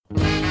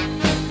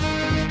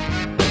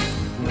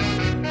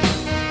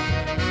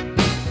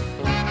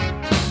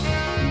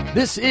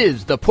This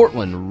is the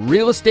Portland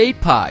Real Estate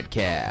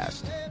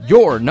Podcast,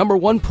 your number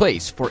one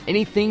place for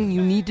anything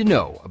you need to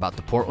know about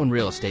the Portland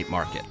real estate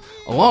market,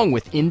 along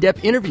with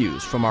in-depth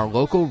interviews from our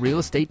local real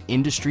estate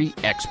industry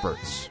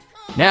experts.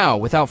 Now,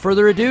 without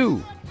further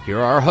ado, here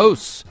are our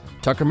hosts,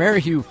 Tucker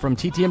Merrihew from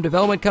TTM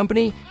Development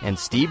Company and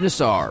Steve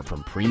Nassar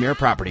from Premier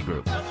Property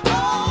Group.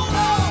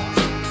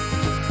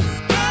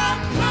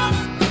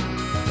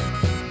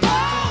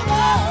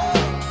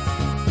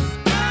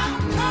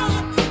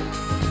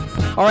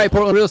 All right,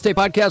 Portland Real Estate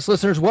Podcast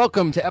listeners,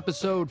 welcome to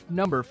episode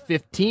number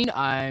 15.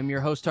 I'm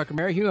your host, Tucker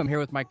Merrihew. I'm here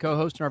with my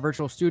co-host in our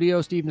virtual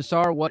studio, Steve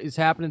Nassar. What is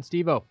happening,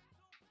 Steve-O?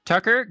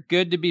 Tucker,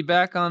 good to be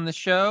back on the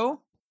show.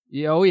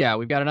 Yeah,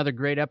 we've got another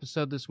great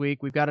episode this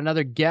week. We've got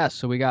another guest,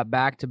 so we got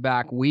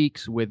back-to-back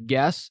weeks with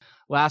guests.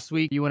 Last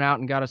week, you went out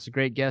and got us a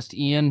great guest,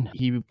 Ian.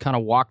 He kind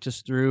of walked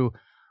us through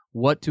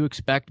what to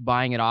expect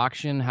buying at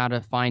auction, how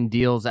to find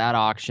deals at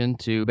auction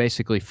to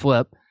basically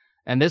flip.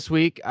 And this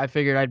week, I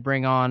figured I'd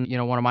bring on,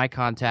 one of my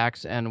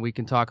contacts, and we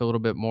can talk a little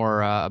bit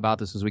more about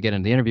this as we get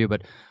into the interview.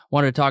 But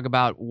wanted to talk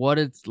about what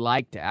it's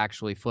like to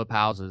actually flip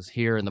houses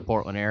here in the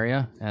Portland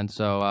area. And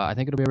so I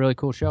think it'll be a really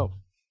cool show.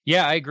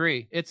 Yeah, I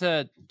agree. It's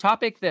a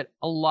topic that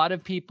a lot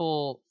of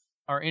people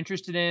are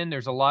interested in.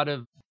 There's a lot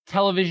of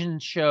television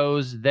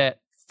shows that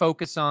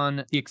focus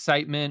on the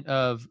excitement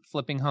of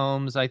flipping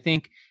homes. I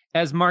think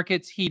as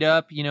markets heat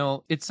up,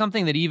 it's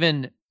something that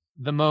even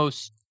the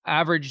most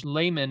average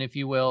layman, if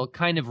you will,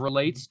 kind of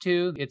relates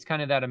to. It's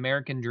kind of that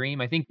American dream.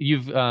 I think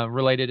you've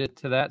related it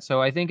to that. So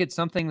I think it's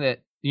something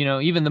that,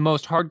 even the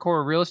most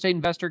hardcore real estate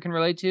investor can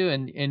relate to.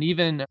 And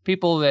even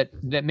people that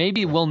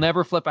maybe will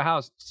never flip a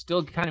house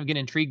still kind of get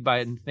intrigued by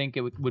it and think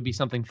it would be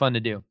something fun to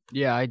do.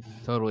 Yeah, I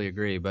totally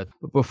agree. But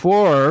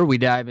before we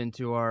dive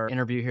into our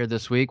interview here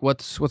this week,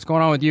 what's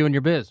going on with you and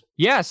your biz?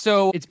 Yeah,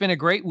 so it's been a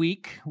great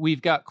week.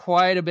 We've got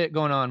quite a bit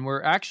going on.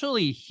 We're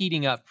actually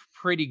heating up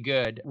pretty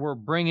good. We're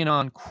bringing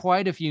on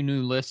quite a few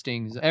new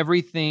listings,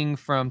 everything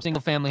from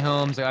single family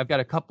homes. I've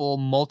got a couple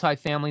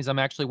multifamilies. I'm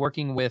actually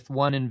working with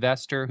one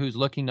investor who's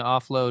looking to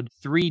offload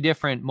 3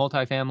 different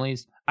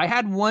multifamilies. I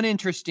had one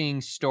interesting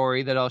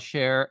story that I'll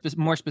share, just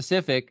more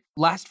specific.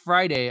 Last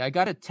Friday, I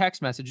got a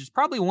text message. It's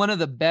probably one of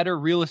the better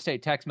real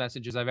estate text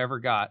messages I've ever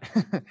got.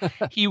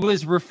 He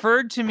was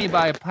referred to me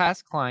by a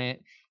past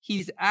client.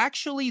 He's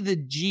actually the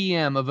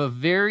GM of a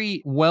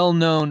very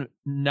well-known,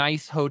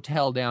 nice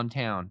hotel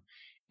downtown.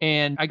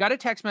 And I got a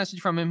text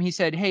message from him. He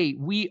said, hey,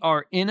 we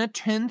are in a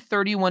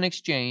 1031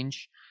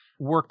 exchange.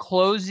 We're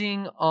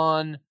closing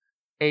on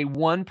a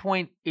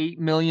 $1.8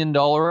 million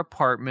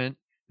apartment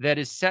that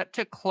is set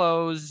to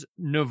close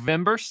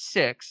November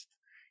 6th.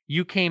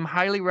 You came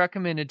highly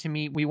recommended to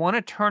me. We want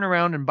to turn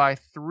around and buy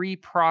 3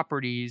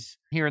 properties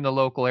here in the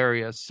local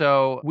area.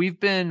 So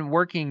we've been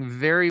working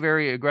very,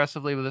 very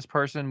aggressively with this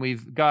person.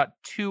 We've got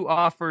 2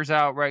 offers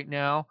out right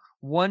now.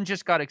 One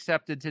just got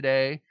accepted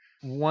today.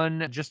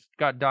 One just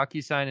got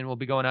DocuSign and will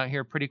be going out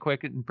here pretty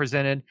quick and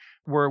presented.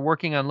 We're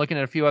working on looking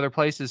at a few other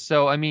places.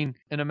 So, in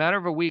a matter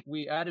of a week,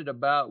 we added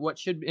about what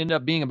should end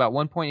up being about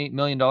 $1.8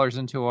 million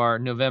into our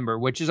November,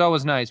 which is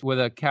always nice with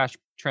a cash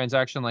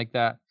transaction like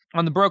that.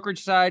 On the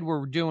brokerage side,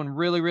 we're doing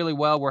really, really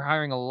well. We're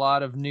hiring a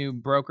lot of new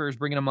brokers,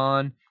 bringing them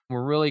on.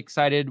 We're really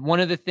excited.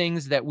 One of the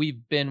things that we've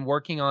been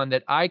working on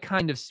that I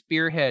kind of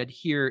spearhead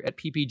here at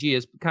PPG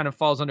is kind of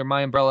falls under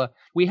my umbrella.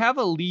 We have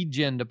a lead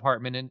gen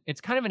department, and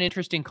it's kind of an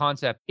interesting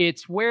concept.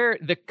 It's where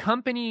the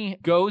company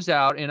goes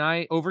out, and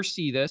I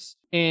oversee this,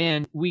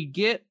 and we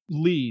get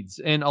leads,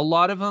 and a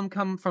lot of them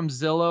come from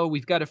Zillow.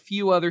 We've got a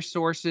few other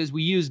sources.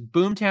 We use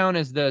Boomtown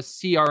as the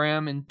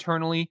CRM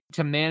internally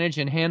to manage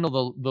and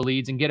handle the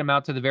leads and get them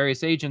out to the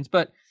various agents.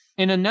 But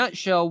in a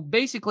nutshell,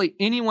 basically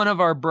any one of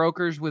our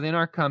brokers within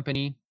our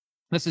company,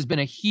 this has been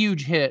a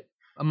huge hit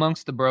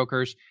amongst the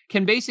brokers,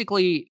 can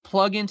basically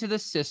plug into the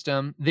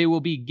system. They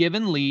will be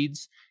given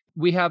leads.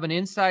 We have an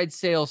inside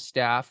sales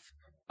staff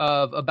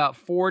of about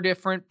 4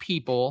 different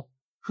people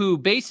who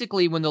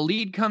basically, when the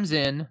lead comes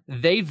in,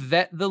 they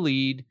vet the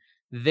lead,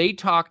 they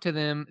talk to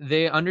them,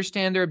 they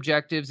understand their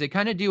objectives, they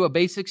kind of do a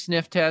basic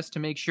sniff test to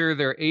make sure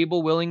they're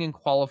able, willing, and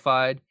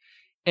qualified.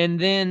 And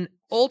then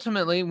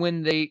ultimately,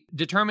 when they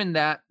determine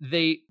that,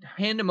 they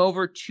hand them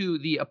over to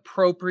the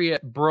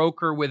appropriate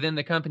broker within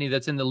the company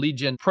that's in the lead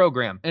gen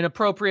program. And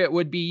appropriate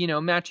would be,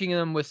 matching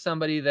them with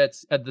somebody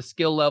that's at the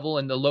skill level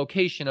and the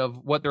location of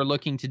what they're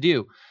looking to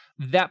do.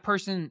 That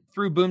person,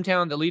 through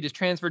Boomtown, the lead is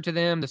transferred to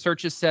them, the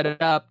search is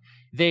set up.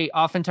 They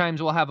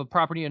oftentimes will have a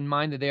property in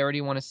mind that they already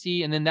want to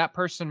see, and then that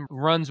person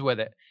runs with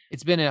it.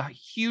 It's been a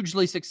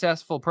hugely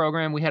successful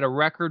program. We had a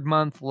record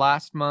month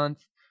last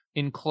month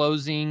in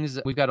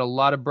closings. We've got a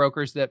lot of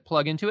brokers that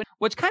plug into it.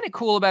 What's kind of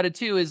cool about it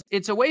too is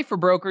it's a way for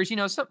brokers,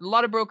 a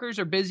lot of brokers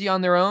are busy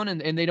on their own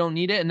and they don't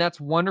need it. And that's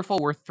wonderful.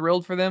 We're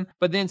thrilled for them.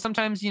 But then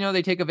sometimes,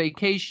 they take a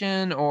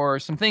vacation or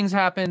some things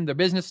happen, their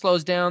business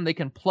slows down. They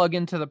can plug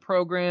into the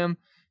program.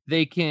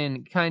 They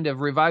can kind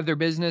of revive their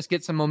business,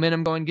 get some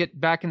momentum going,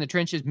 get back in the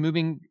trenches,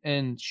 moving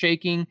and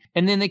shaking,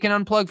 and then they can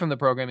unplug from the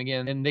program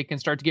again, and they can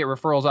start to get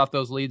referrals off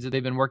those leads that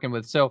they've been working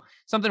with. So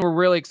something we're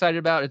really excited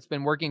about. It's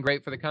been working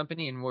great for the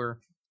company, and we're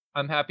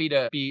I'm happy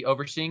to be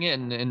overseeing it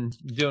and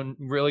doing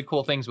really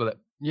cool things with it.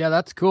 Yeah,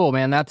 that's cool,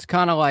 man. That's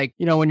kind of like,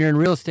 when you're in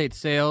real estate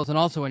sales and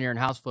also when you're in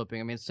house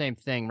flipping. I mean, same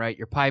thing, right?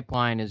 Your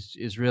pipeline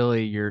is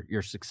really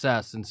your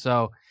success. And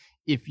so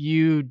if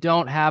you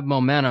don't have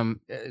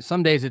momentum,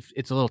 some days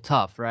it's a little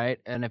tough, right?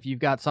 And if you've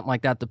got something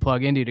like that to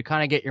plug into to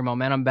kind of get your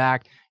momentum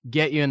back,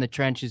 get you in the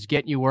trenches,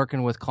 get you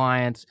working with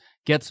clients,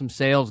 get some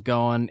sales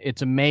going,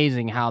 it's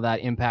amazing how that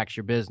impacts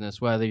your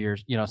business, whether you're,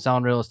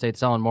 selling real estate,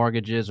 selling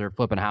mortgages, or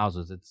flipping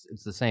houses.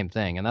 It's the same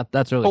thing. And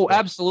that's really Oh, cool.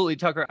 absolutely,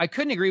 Tucker. I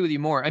couldn't agree with you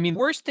more. I mean,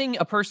 worst thing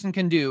a person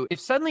can do, if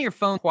suddenly your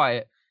phone's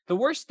quiet, the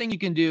worst thing you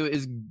can do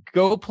is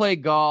go play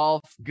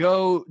golf,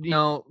 go,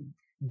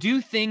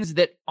 do things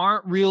that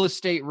aren't real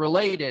estate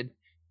related.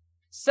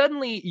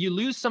 Suddenly you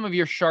lose some of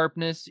your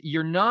sharpness.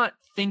 You're not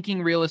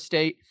thinking real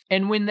estate.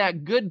 And when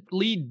that good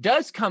lead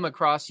does come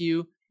across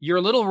you, you're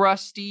a little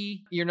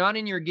rusty. You're not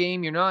in your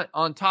game. You're not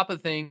on top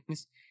of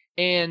things.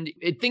 And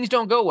things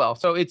don't go well.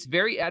 So it's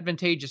very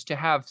advantageous to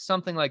have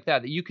something like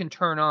that you can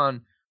turn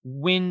on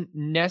when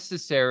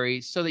necessary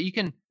so that you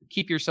can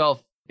keep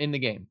yourself in the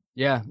game.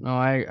 Yeah, no,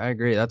 I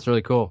agree. That's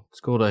really cool. It's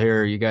cool to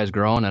hear you guys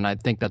growing, and I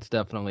think that's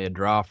definitely a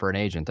draw for an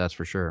agent, that's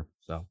for sure.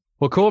 So,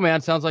 well, cool,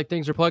 man. Sounds like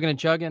things are plugging and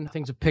chugging.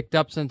 Things have picked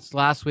up since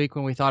last week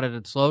when we thought it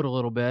had slowed a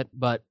little bit,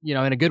 but, in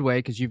a good way,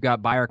 because you've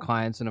got buyer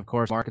clients, and of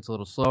course, market's a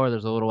little slower.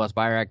 There's a little less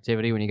buyer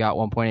activity. When you got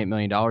 $1.8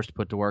 million to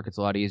put to work, it's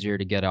a lot easier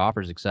to get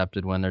offers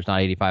accepted when there's not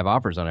 85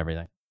 offers on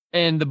everything.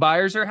 And the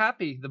buyers are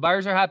happy. The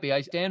buyers are happy. I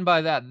stand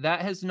by that.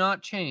 That has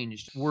not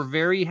changed. We're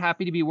very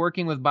happy to be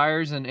working with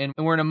buyers, and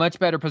we're in a much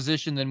better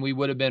position than we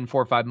would have been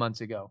 4 or 5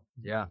 months ago.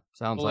 Yeah,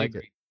 sounds like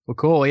it. Well,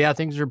 cool. Yeah,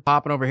 things are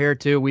popping over here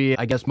too.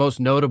 I guess most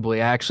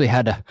notably, I actually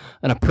had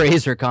an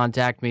appraiser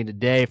contact me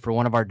today for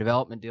one of our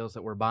development deals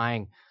that we're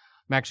buying.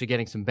 I'm actually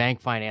getting some bank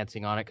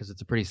financing on it because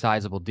it's a pretty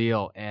sizable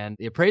deal. And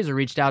the appraiser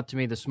reached out to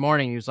me this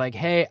morning. He was like,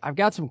 "Hey, I've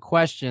got some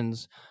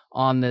questions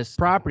on this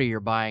property you're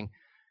buying.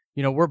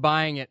 We're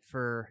buying it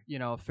for,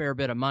 a fair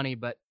bit of money,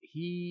 but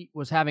he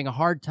was having a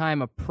hard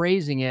time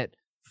appraising it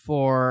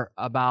for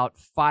about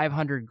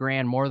 500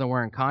 grand more than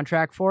we're in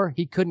contract for.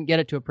 He couldn't get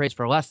it to appraise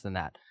for less than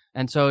that.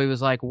 And so he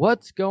was like,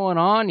 what's going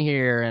on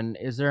here? And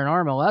is there an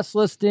RMLS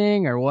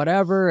listing or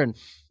whatever? And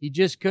he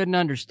just couldn't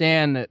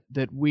understand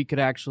that we could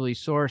actually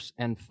source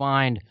and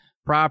find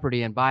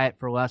property and buy it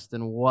for less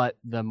than what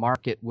the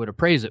market would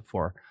appraise it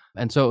for.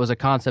 And so it was a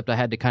concept I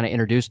had to kind of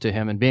introduce to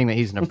him. And being that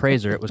he's an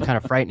appraiser, it was kind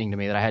of frightening to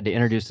me that I had to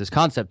introduce this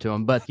concept to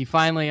him. But he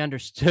finally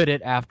understood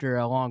it after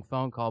a long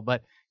phone call.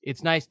 But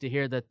it's nice to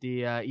hear that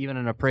even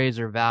an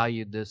appraiser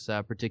valued this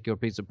particular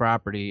piece of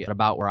property at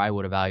about where I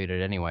would have valued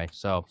it anyway.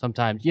 So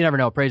sometimes you never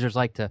know. Appraisers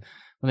like to,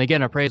 when they get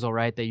an appraisal,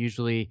 right, they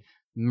usually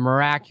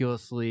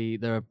miraculously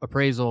the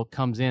appraisal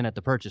comes in at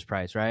the purchase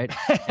price, right?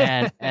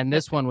 And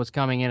this one was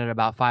coming in at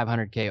about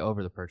 $500K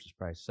over the purchase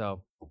price.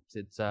 So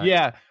it's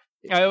yeah.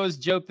 I always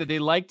joke that they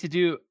like to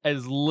do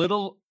as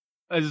little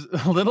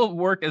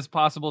work as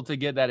possible to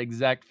get that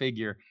exact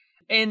figure.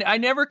 And I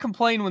never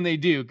complain when they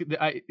do,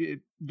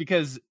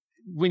 because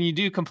when you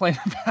do complain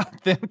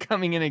about them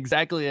coming in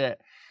exactly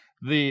at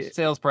the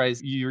sales price,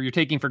 you're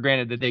taking for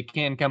granted that they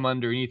can come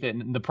underneath it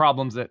and the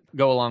problems that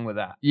go along with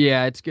that.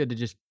 Yeah, it's good to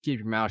just keep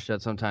your mouth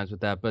shut sometimes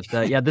with that. But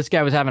yeah, this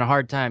guy was having a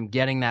hard time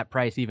getting that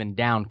price even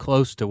down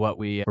close to what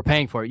we were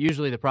paying for it.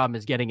 Usually the problem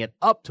is getting it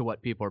up to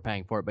what people are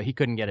paying for it, but he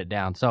couldn't get it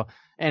down. So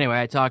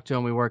anyway, I talked to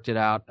him. We worked it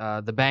out.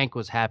 The bank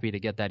was happy to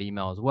get that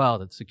email as well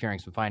that's securing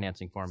some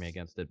financing for me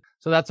against it.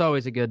 So that's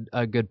always a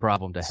good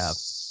problem to have.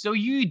 So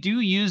you do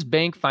use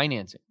bank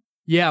financing?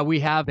 Yeah, we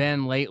have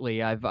been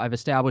lately. I've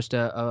established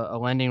a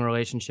lending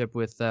relationship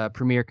with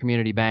Premier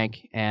Community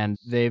Bank, and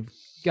they've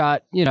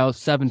got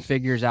 7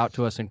 figures out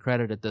to us in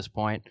credit at this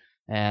point,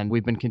 and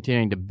we've been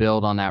continuing to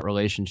build on that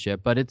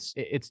relationship. But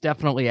it's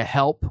definitely a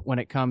help when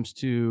it comes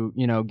to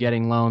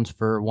getting loans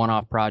for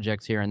one-off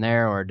projects here and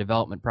there or a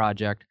development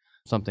project,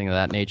 something of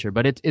that nature.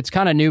 But it's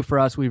kind of new for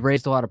us. We've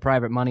raised a lot of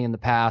private money in the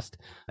past,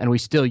 and we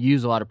still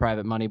use a lot of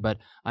private money, but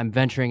I'm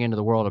venturing into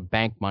the world of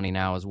bank money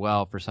now as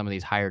well for some of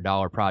these higher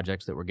dollar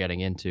projects that we're getting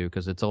into,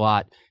 because it's a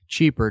lot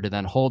cheaper to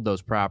then hold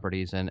those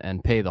properties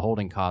and pay the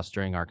holding costs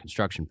during our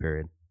construction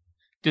period.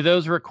 Do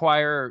those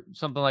require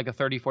something like a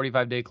 30,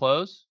 45-day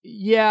close?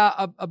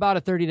 Yeah, about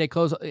a 30-day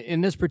close. In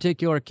this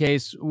particular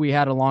case, we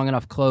had a long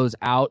enough close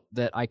out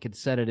that I could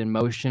set it in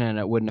motion and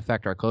it wouldn't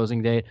affect our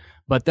closing date.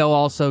 But they'll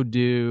also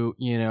do,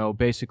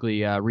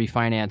 basically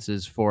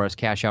refinances for us,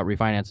 cash out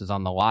refinances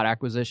on the lot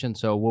acquisition.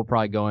 So we'll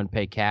probably go and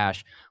pay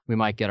cash. We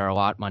might get our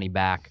lot money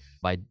back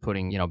by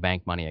putting,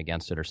 bank money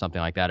against it or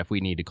something like that if we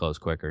need to close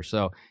quicker.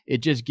 So it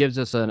just gives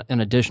us an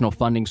additional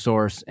funding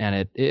source,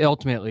 and it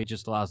ultimately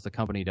just allows the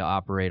company to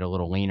operate a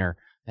little leaner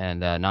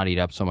and not eat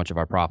up so much of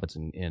our profits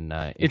in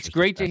It's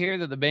great to hear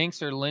that the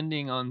banks are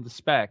lending on the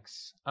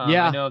specs.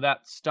 Yeah. I know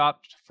that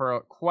stopped for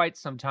quite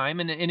some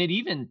time, and it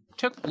even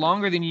took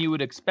longer than you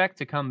would expect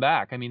to come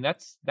back. I mean,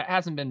 that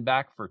hasn't been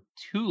back for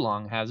too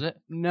long, has it?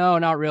 No,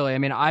 not really. I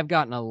mean, I've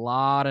gotten a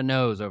lot of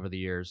no's over the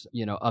years,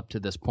 up to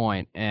this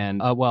point,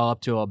 and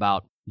up to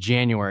about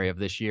January of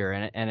this year.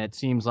 And it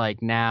seems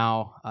like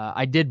now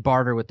I did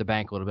barter with the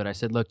bank a little bit. I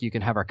said, look, you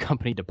can have our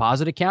company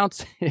deposit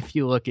accounts if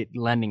you look at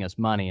lending us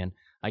money. And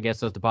I guess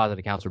those deposit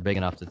accounts were big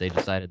enough that they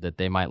decided that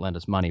they might lend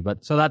us money.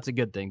 But so that's a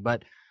good thing.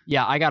 But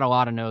yeah, I got a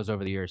lot of no's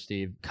over the years,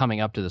 Steve,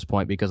 coming up to this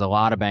point because a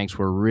lot of banks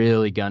were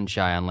really gun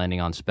shy on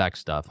lending on spec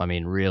stuff. I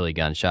mean, really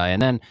gun shy.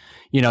 And then,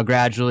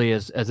 gradually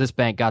as this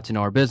bank got to know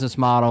our business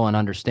model and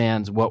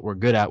understands what we're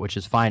good at, which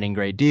is finding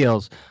great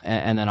deals,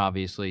 and then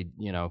obviously,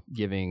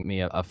 giving me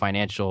a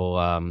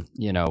financial,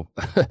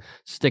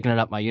 sticking it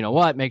up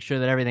my, make sure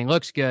that everything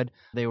looks good.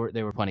 They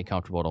were plenty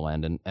comfortable to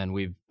lend, and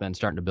we've been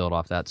starting to build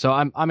off that. So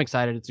I'm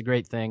excited. It's a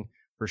great thing.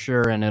 For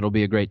sure, and it'll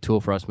be a great tool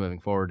for us moving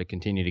forward to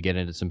continue to get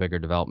into some bigger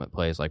development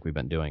plays like we've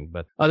been doing.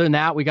 But other than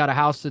that, we got a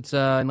house that's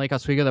in Lake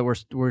Oswego that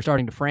we're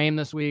starting to frame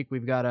this week.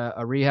 We've got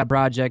a rehab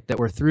project that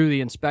we're through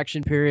the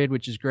inspection period,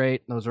 which is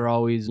great. Those are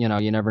always, you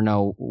never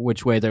know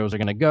which way those are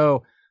going to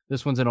go.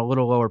 This one's in a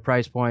little lower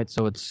price point,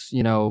 so it's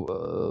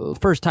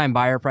first-time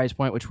buyer price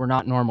point, which we're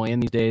not normally in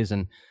these days.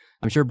 And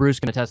I'm sure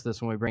Bruce can attest to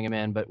this when we bring him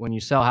in. But when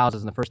you sell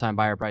houses in the first-time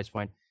buyer price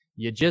point,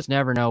 you just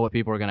never know what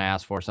people are going to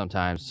ask for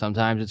sometimes.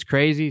 Sometimes it's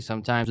crazy,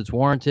 sometimes it's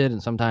warranted,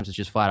 and sometimes it's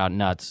just flat out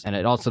nuts. And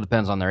it also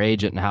depends on their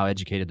agent and how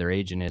educated their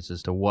agent is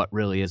as to what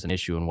really is an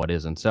issue and what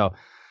isn't. So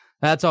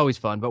that's always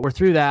fun. But we're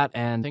through that,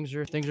 and things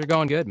are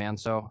going good, man.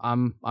 So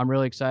I'm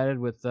really excited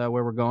with where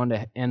we're going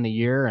to end the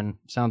year, and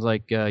sounds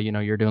like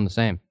you're doing the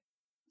same.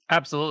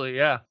 Absolutely,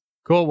 yeah.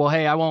 Cool. Well,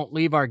 hey, I won't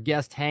leave our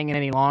guest hanging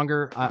any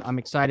longer. I'm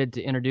excited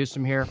to introduce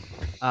him here.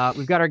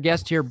 We've got our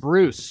guest here,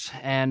 Bruce,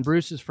 and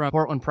Bruce is from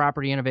Portland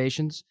Property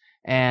Innovations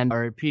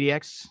or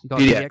PDX. You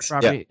call it PDX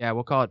Property? Yeah,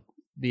 we'll call it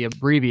the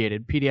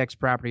abbreviated PDX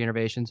Property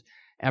Innovations.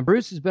 And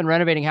Bruce has been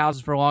renovating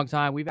houses for a long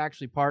time. We've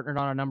actually partnered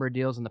on a number of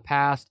deals in the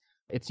past.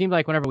 It seemed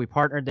like whenever we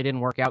partnered, they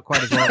didn't work out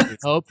quite as well as we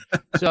hoped.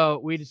 So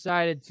we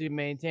decided to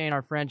maintain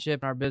our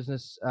friendship and our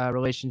business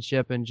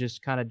relationship and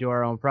just kind of do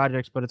our own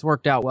projects. But it's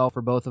worked out well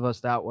for both of us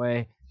that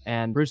way.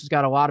 And Bruce has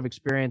got a lot of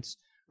experience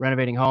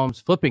renovating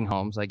homes, flipping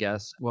homes, I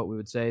guess, what we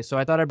would say. So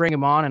I thought I'd bring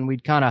him on and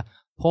we'd kind of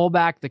pull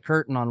back the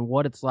curtain on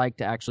what it's like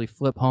to actually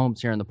flip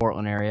homes here in the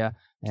Portland area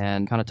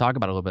and kind of talk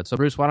about it a little bit. So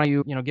Bruce, why don't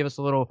you, give us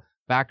a little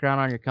background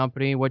on your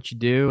company, what you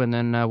do, and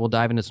then we'll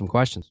dive into some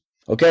questions.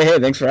 Okay. Hey,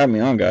 thanks for having me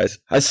on, guys.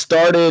 I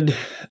started,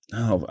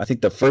 I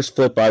think the first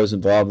flip I was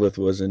involved with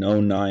was in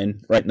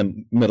 2009, right in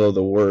the middle of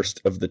the worst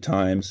of the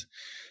times.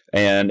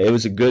 And it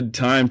was a good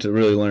time to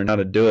really learn how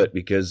to do it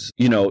because,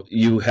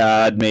 you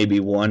had maybe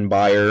one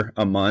buyer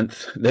a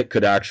month that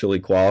could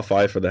actually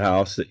qualify for the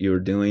house that you were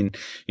doing.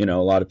 A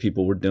lot of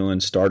people were doing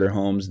starter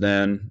homes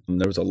then. And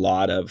there was a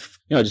lot of,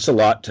 just a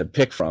lot to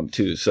pick from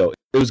too. So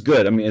it was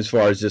good. I mean, as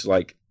far as just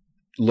like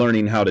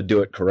learning how to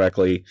do it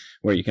correctly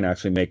where you can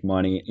actually make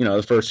money.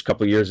 The first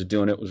couple of years of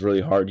doing it was really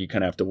hard. You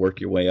kind of have to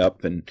work your way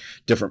up and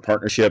different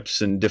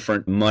partnerships and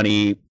different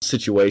money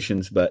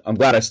situations. But I'm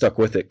glad I stuck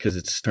with it because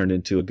it's turned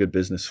into a good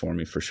business for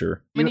me for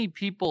sure. How many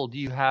people do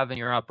you have in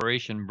your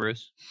operation,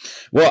 Bruce?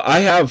 Well, I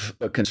have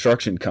a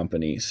construction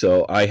company.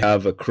 So I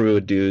have a crew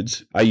of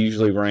dudes. I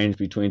usually range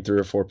between 3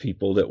 or 4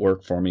 people that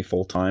work for me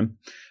full time.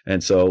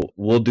 And so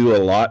we'll do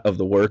a lot of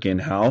the work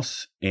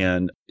in-house.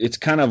 And it's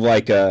kind of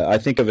like I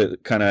think of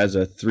it kind of as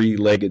a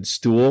 3-legged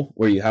stool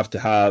where you have to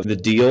have the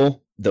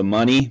deal, the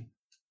money,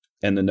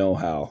 and the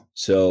know-how.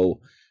 So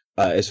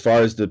as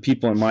far as the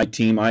people in my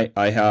team, I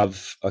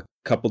have a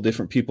couple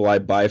different people I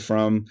buy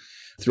from.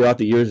 Throughout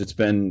the years, it's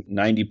been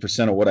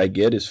 90% of what I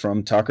get is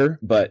from Tucker.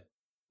 But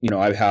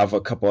I have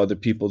a couple other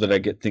people that I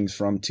get things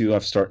from too.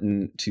 I've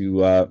started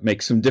to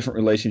make some different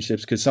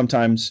relationships because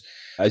sometimes,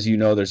 as you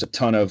know, there's a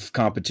ton of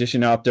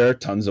competition out there,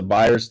 tons of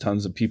buyers,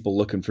 tons of people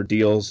looking for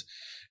deals.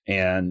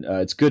 And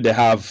it's good to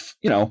have,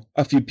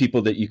 a few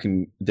people that you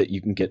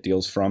can get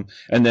deals from.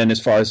 And then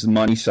as far as the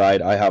money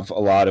side, I have a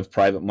lot of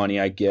private money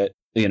I get.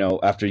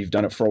 After you've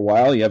done it for a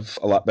while, you have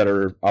a lot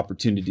better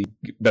opportunity,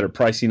 better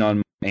pricing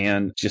on,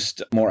 and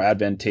just more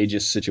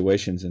advantageous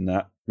situations in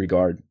that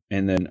regard.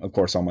 And then, of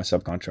course, all my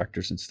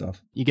subcontractors and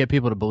stuff. You get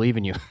people to believe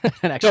in you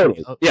and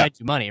actually get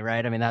you money,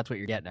 right? I mean, that's what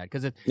you're getting at.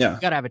 Because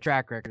you've got to have a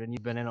track record, and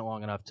you've been in it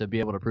long enough to be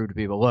able to prove to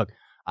people, look,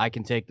 I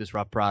can take this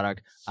rough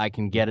product, I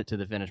can get it to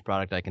the finished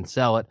product, I can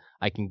sell it,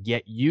 I can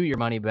get you your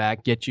money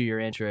back, get you your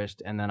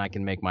interest, and then I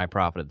can make my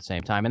profit at the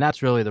same time. And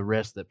that's really the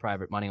risk that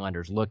private money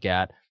lenders look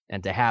at.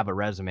 And to have a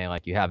resume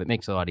like you have, it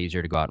makes it a lot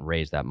easier to go out and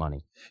raise that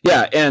money.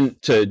 Yeah,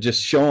 and to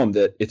just show them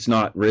that it's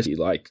not risky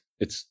like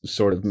it's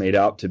sort of made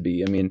out to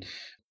be. I mean,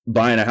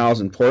 buying a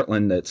house in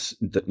Portland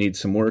that needs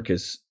some work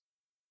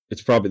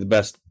it's probably the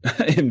best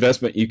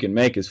investment you can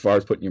make as far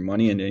as putting your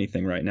money into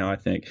anything right now, I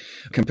think,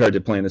 compared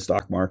to playing the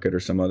stock market or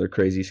some other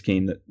crazy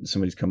scheme that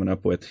somebody's coming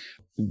up with.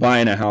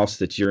 Buying a house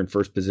that you're in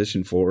first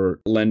position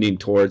for, lending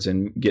towards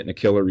and getting a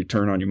killer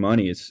return on your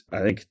money, I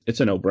think it's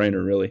a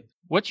no-brainer, really.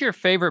 What's your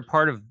favorite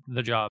part of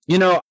the job?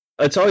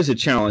 It's always a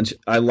challenge.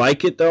 I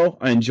like it, though.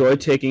 I enjoy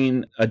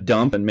taking a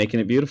dump and making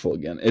it beautiful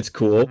again. It's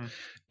cool. Mm-hmm.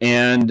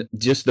 And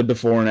just the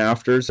before and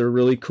afters are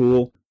really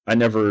cool. I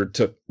never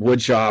took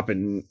wood shop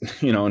in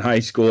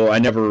high school. I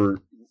never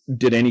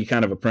did any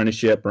kind of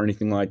apprenticeship or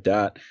anything like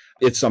that.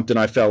 It's something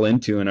I fell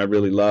into and I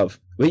really love.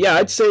 But yeah,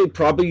 I'd say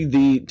probably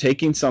the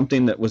taking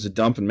something that was a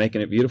dump and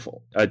making it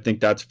beautiful. I think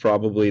that's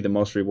probably the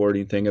most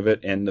rewarding thing of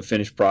it, and the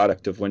finished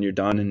product of when you're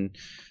done and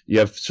you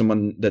have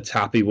someone that's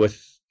happy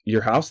with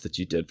your house that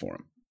you did for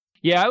them.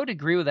 Yeah, I would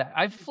agree with that.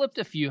 I've flipped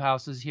a few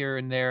houses here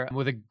and there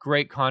with a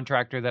great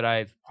contractor that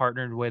I've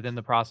partnered with in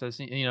the process.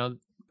 You know,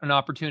 an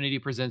opportunity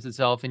presents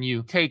itself and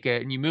you take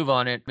it and you move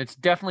on it. It's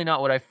definitely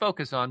not what I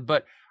focus on,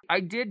 but I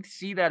did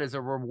see that as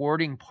a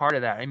rewarding part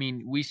of that. I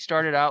mean, we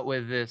started out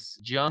with this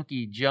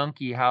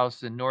junky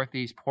house in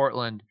Northeast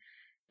Portland.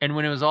 And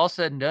when it was all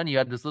said and done, you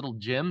had this little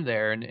gym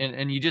there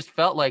and you just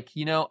felt like,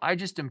 you know, I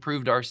just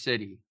improved our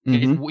city,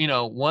 you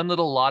know, one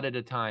little lot at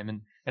a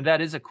time. And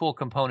that is a cool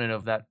component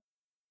of that.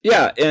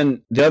 Yeah.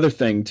 And the other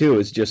thing too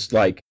is just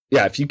like,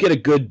 yeah, if you get a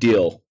good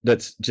deal,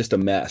 that's just a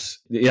mess.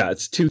 Yeah.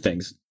 It's two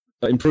things: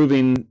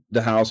 improving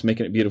the house,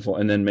 making it beautiful,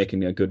 and then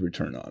making a good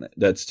return on it.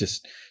 That's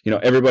just, you know,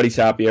 everybody's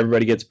happy,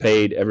 everybody gets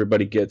paid,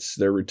 everybody gets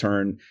their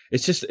return.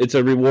 It's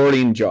a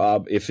rewarding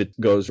job if it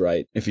goes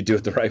right, if you do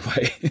it the right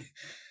way.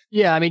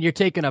 Yeah, I mean, you're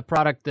taking a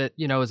product that,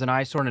 you know, is an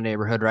eyesore in a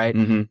neighborhood, right?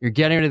 Mm-hmm. You're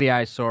getting rid of the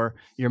eyesore.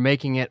 You're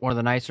making it one of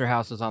the nicer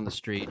houses on the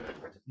street.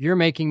 You're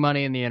making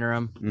money in the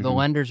interim. Mm-hmm. The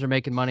lenders are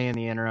making money in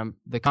the interim.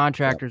 The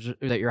contractors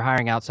that you're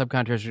hiring out,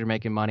 subcontractors are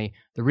making money.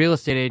 The real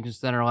estate agents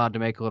then are allowed to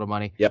make a little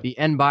money. Yep. The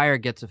end buyer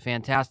gets a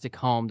fantastic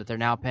home that they're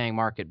now paying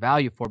market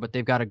value for, but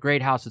they've got a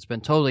great house that's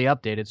been totally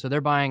updated. So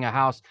they're buying a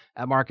house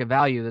at market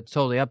value that's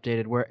totally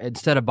updated, where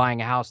instead of buying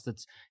a house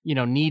that's, you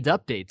know, needs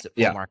updates at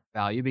full market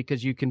value,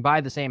 because you can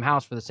buy the same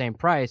house for the same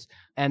price.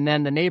 And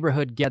then the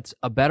neighborhood gets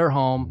a better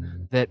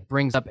home that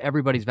brings up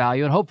everybody's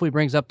value and hopefully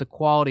brings up the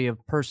quality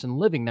of person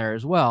living there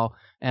as well.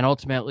 And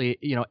ultimately,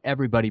 you know,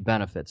 everybody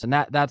benefits. And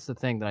that's the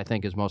thing that I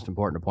think is most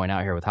important to point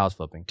out here with house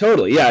flipping.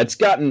 Totally. Yeah. It's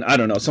gotten, I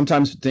don't know,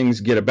 sometimes things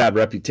get a bad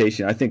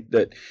reputation. I think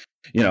that,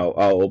 you know,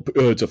 oh,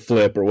 it's a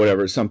flip or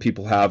whatever. Some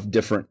people have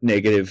different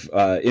negative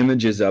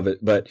images of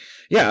it. But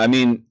yeah, I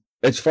mean,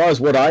 as far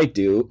as what I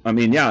do, I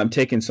mean, yeah, I'm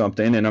taking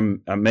something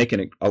and I'm making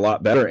it a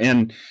lot better.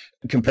 And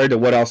compared to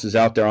what else is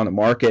out there on the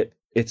market,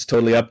 it's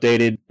totally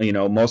updated. You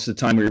know, most of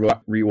the time we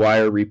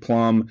rewire,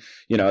 replumb,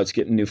 you know, it's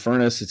getting new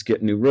furnace, it's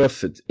getting new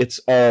roof. It's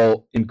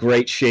all in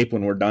great shape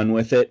when we're done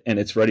with it, and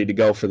it's ready to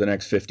go for the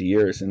next 50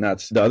 years. And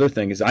that's the other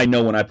thing, is I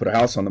know when I put a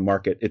house on the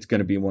market, it's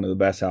going to be one of the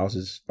best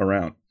houses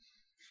around.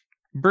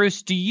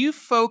 Bruce, do you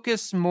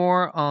focus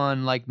more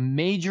on like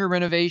major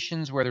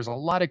renovations where there's a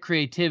lot of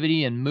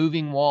creativity and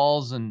moving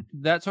walls and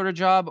that sort of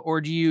job?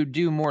 Or do you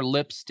do more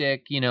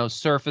lipstick, you know,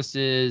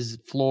 surfaces,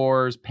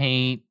 floors,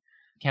 paint,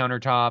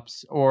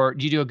 countertops, or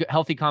do you do a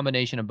healthy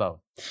combination of both?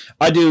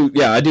 I do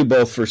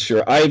both for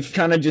sure. I've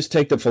kind of just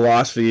take the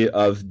philosophy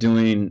of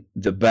doing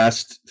the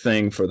best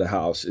thing for the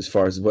house as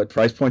far as what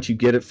price point you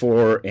get it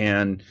for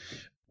and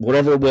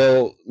whatever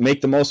will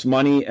make the most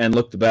money and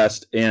look the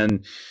best.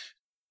 And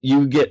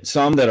you get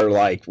some that are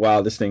like,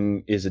 wow, this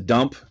thing is a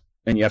dump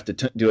and you have to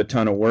do a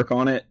ton of work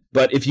on it.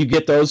 But if you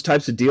get those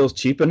types of deals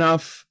cheap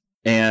enough,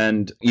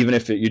 and even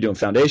if you're doing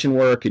foundation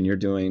work and you're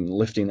doing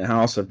lifting the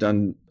house, I've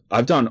done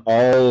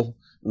all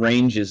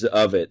ranges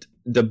of it.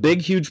 The big,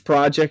 huge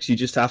projects, you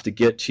just have to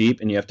get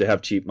cheap and you have to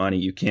have cheap money.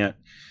 You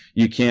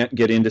can't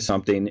get into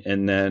something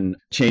and then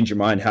change your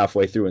mind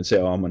halfway through and say,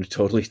 oh, I'm going to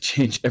totally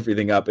change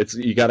everything up.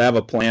 You got to have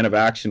a plan of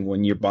action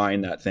when you're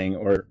buying that thing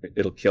or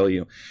it'll kill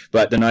you.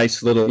 But the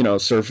nice little, you know,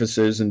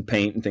 surfaces and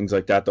paint and things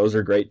like that, those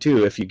are great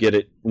too if you get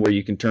it where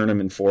you can turn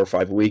them in 4 or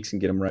 5 weeks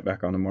and get them right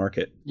back on the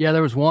market. Yeah,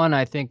 there was one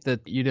I think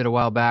that you did a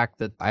while back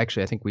that I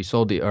think I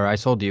sold to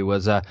you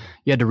was you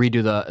had to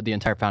redo the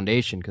entire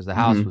foundation because the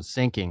house was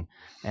sinking.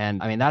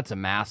 And I mean, that's a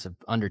massive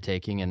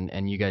undertaking,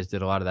 and you guys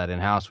did a lot of that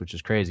in-house, which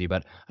is crazy.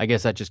 But I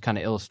guess that just kind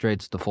of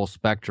illustrates the full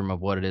spectrum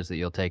of what it is that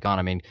you'll take on.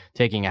 I mean,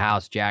 taking a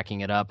house,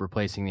 jacking it up,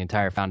 replacing the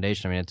entire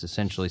foundation. I mean, it's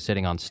essentially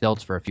sitting on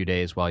stilts for a few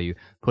days while you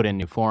put in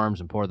new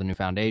forms and pour the new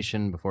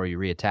foundation before you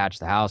reattach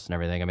the house and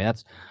everything. I mean,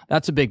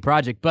 that's a big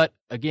project. But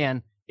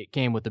again, it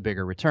came with a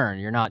bigger return.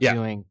 You're not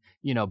doing,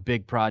 you know,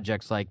 big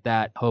projects like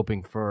that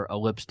hoping for a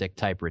lipstick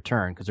type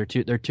return, because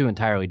they're two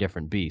entirely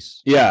different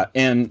beasts. Yeah,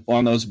 and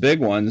on those big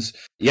ones,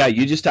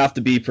 you just have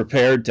to be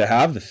prepared to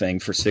have the thing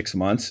for 6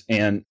 months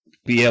and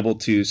be able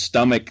to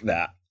stomach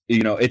that.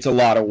 You know, it's a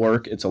lot of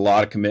work, it's a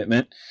lot of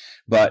commitment,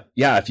 but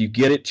yeah, if you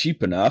get it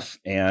cheap enough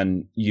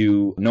and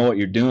you know what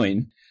you're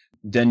doing,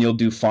 then you'll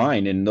do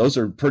fine. And those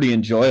are pretty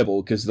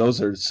enjoyable because those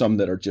are some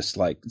that are just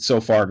like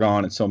so far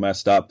gone and so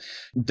messed up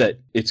that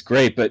it's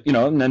great. But, you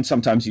know, and then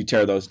sometimes you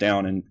tear those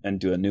down and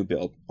do a new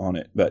build on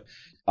it. But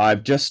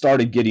I've just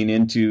started getting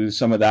into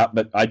some of that,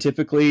 but I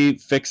typically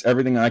fix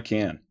everything I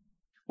can.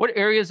 What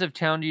areas of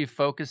town do you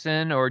focus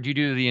in, or do you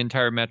do the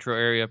entire metro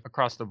area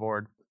across the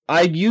board?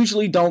 I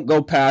usually don't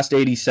go past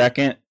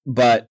 82nd,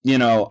 but, you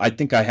know, I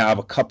think I have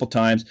a couple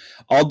times.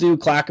 I'll do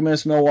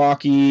Clackamas,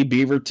 Milwaukee,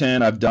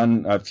 Beaverton. I've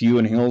done a few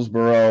in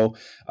Hillsboro,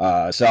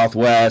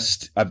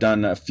 Southwest. I've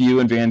done a few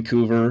in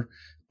Vancouver.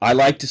 I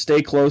like to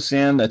stay close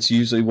in. That's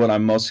usually what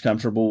I'm most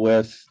comfortable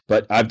with.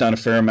 But I've done a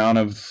fair amount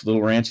of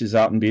little ranches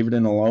out in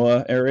Beaverton,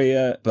 Aloha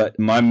area. But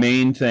my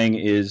main thing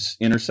is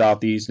inner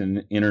Southeast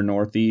and inner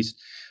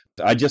Northeast.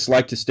 I just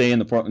like to stay in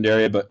the Portland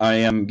area, but I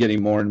am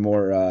getting more and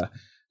more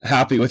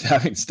happy with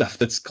having stuff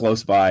that's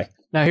close by.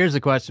 Now, here's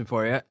a question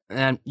for you.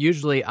 And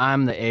usually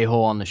I'm the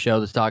a-hole on the show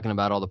that's talking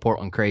about all the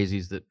Portland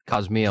crazies that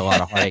cause me a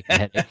lot of heartache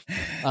and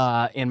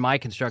headache in my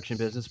construction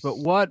business. But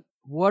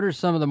what are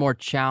some of the more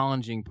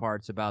challenging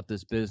parts about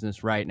this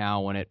business right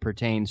now when it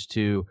pertains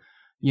to,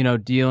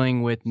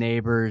 dealing with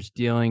neighbors,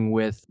 dealing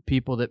with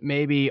people that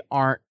maybe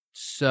aren't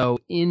so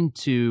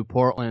into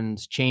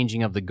Portland's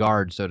changing of the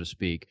guard, so to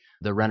speak,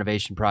 the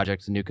renovation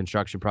projects, the new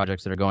construction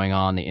projects that are going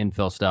on, the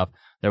infill stuff.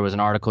 There was an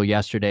article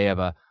yesterday of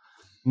a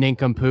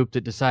nincompoop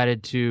that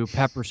decided to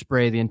pepper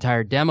spray the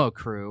entire demo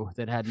crew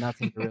that had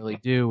nothing to really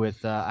do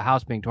with a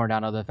house being torn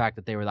down, other than the fact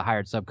that they were the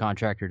hired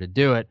subcontractor to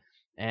do it.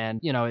 And,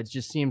 it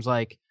just seems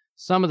like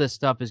some of this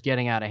stuff is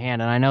getting out of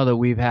hand. And I know that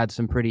we've had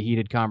some pretty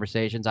heated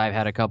conversations. I've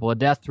had a couple of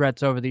death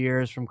threats over the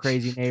years from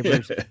crazy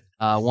neighbors.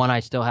 One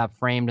I still have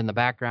framed in the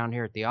background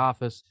here at the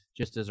office,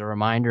 just as a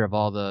reminder of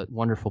all the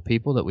wonderful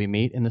people that we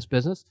meet in this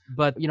business.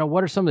 But,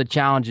 what are some of the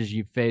challenges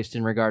you've faced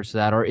in regards to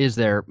that? Or is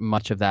there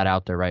much of that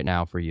out there right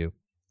now for you?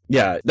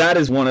 Yeah, that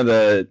is one of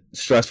the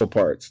stressful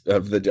parts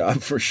of the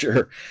job for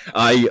sure.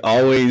 I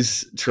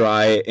always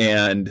try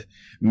and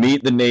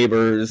meet the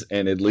neighbors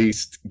and at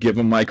least give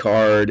them my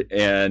card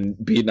and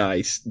be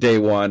nice day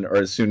one or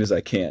as soon as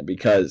I can.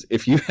 Because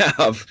if you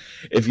have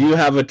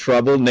a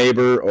troubled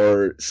neighbor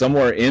or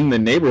somewhere in the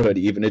neighborhood,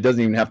 even, it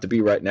doesn't even have to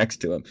be right next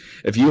to them.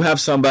 If you have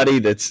somebody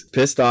that's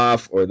pissed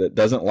off or that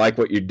doesn't like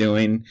what you're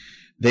doing,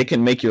 they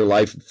can make your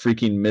life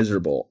freaking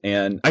miserable.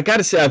 And I got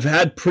to say, I've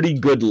had pretty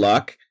good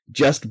luck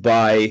just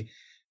by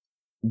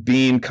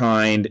being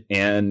kind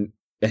and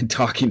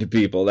talking to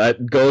people.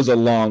 That goes a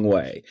long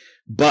way.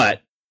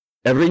 But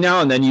every now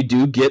and then you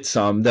do get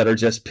some that are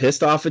just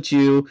pissed off at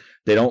you.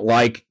 They don't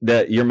like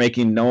that you're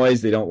making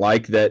noise. They don't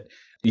like that,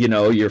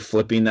 you're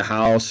flipping the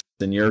house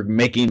and you're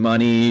making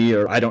money,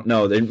 or I don't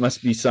know. There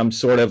must be some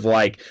sort of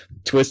like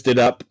twisted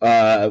up,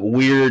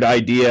 weird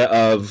idea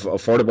of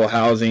affordable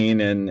housing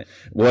and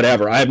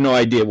whatever. I have no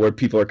idea where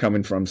people are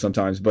coming from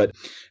sometimes,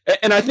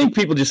 and I think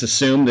people just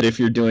assume that if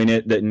you're doing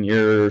it, then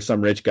you're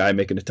some rich guy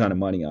making a ton of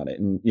money on it.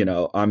 And,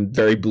 I'm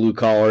very blue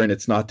collar and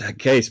it's not that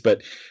case.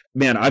 But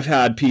man, I've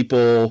had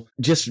people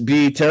just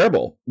be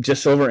terrible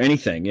just over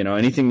anything,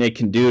 anything they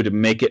can do to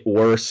make it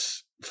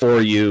worse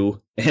for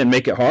you and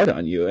make it hard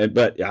on you.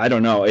 But I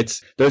don't know.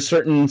 There's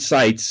certain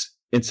sites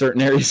in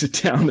certain areas of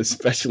town,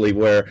 especially,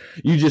 where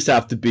you just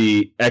have to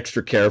be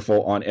extra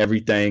careful on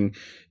everything,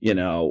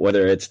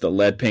 whether it's the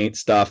lead paint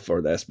stuff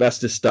or the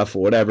asbestos stuff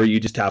or whatever. You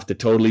just have to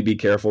totally be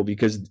careful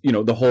because,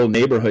 the whole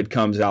neighborhood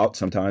comes out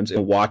sometimes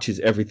and watches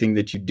everything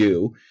that you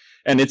do.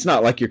 And it's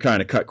not like you're trying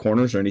to cut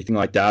corners or anything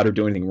like that or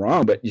do anything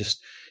wrong, but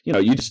just,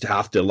 you just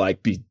have to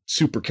be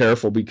super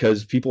careful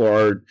because people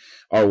are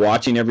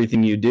watching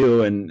everything you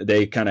do and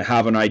they kind of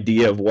have an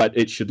idea of what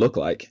it should look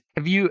like.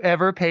 Have you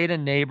ever paid a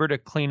neighbor to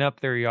clean up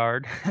their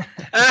yard?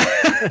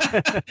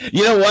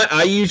 You know what?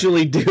 I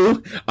usually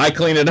do. I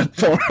clean it up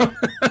for them.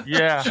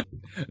 Yeah.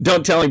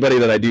 Don't tell anybody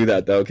that I do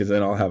that, though, because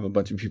then I'll have a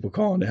bunch of people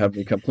calling to have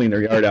me come clean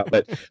their yard out.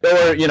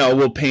 Or,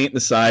 we'll paint the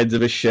sides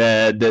of a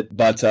shed that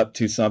butts up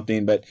to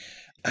something. But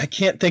I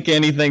can't think of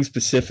anything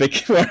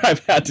specific where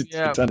I've had to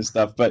do a ton of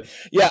stuff. But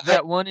yeah.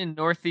 That one in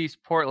Northeast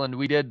Portland,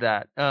 we did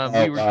that.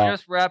 We were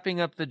just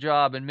wrapping up the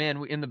job. And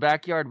man, in the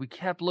backyard, we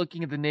kept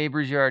looking at the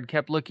neighbor's yard,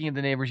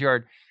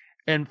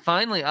 And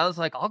finally, I was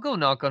like, I'll go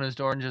knock on his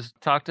door and just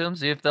talk to him,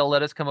 see if they'll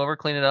let us come over,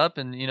 clean it up,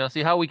 and,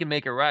 see how we can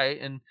make it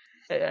right. And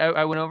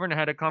I went over and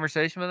had a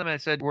conversation with him. And I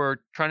said, we're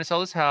trying to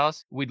sell this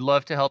house. We'd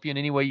love to help you in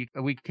any way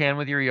we can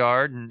with your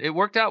yard. And it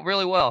worked out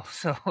really well.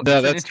 So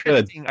that's an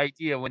interesting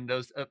idea when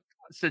those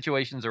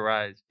situations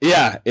arise.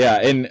 Yeah.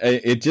 And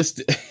it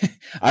just,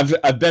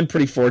 I've been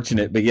pretty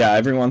fortunate, but yeah,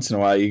 every once in a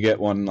while you get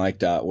one like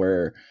that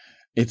where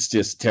it's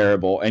just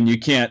terrible and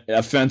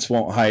a fence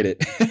won't hide it.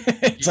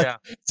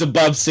 It's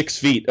above 6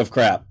 feet of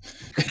crap.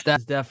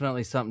 That's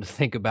definitely something to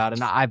think about.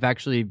 And I've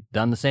actually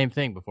done the same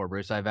thing before,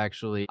 Bruce. I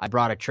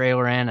brought a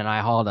trailer in and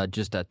I hauled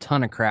just a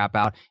ton of crap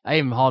out. I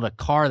even hauled a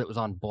car that was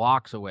on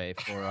blocks away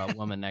for a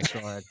woman next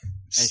door. And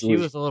she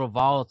was a little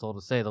volatile,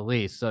 to say the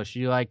least. So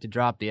she liked to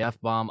drop the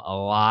F-bomb a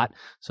lot.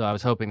 So I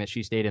was hoping that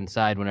she stayed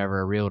inside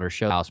whenever a realtor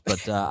showed house.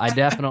 But I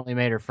definitely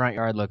made her front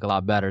yard look a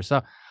lot better.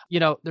 So,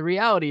 the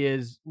reality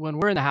is when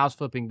we're in the house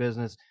flipping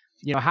business,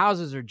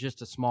 houses are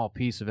just a small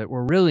piece of it.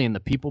 We're really in the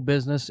people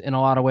business in a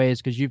lot of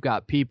ways because you've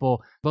got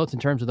people, both in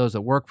terms of those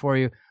that work for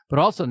you, but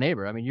also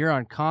neighbor. I mean, you're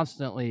on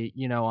constantly,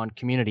 on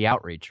community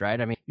outreach,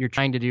 right? I mean, you're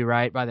trying to do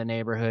right by the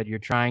neighborhood. You're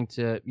trying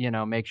to,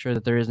 make sure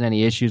that there isn't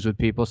any issues with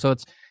people. So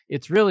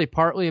it's really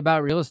partly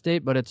about real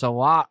estate, but it's a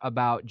lot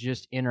about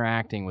just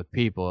interacting with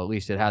people. At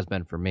least it has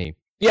been for me.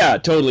 Yeah,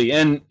 totally.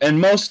 And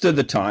most of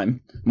the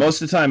time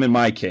in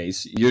my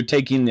case, you're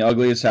taking the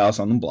ugliest house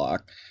on the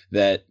block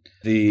that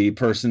the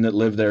person that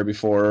lived there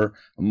before,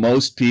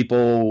 most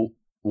people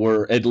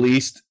were at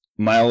least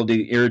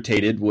mildly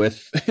irritated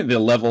with the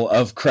level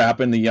of crap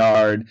in the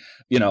yard,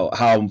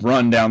 how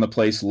run down the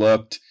place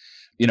looked.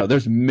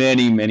 There's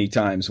many, many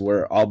times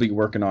where I'll be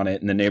working on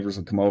it and the neighbors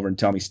will come over and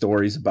tell me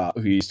stories about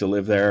who used to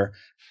live there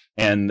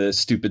and the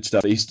stupid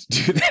stuff they used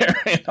to do there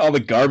and all the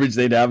garbage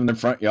they'd have in their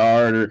front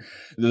yard, or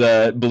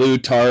the blue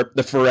tarp,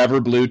 the forever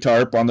blue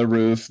tarp on the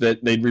roof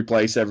that they'd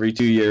replace every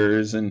 2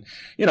 years, and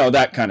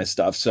that kind of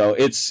stuff. So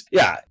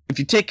if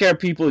you take care of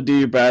people who do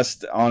your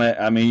best on it,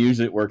 I mean,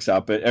 usually it works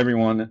out, but every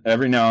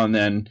now and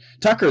then,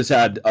 Tucker's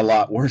had a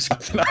lot worse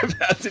than I've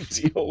had to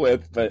deal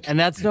with. And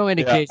that's no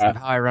indication of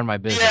how I run my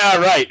business. Yeah,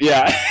 right,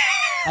 yeah.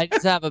 I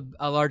just have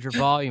a larger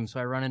volume, so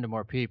I run into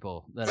more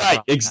people.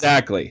 Right,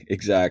 exactly.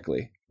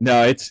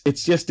 No, it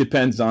just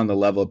depends on the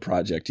level of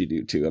project you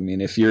do too. I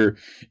mean, if you're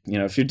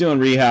doing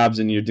rehabs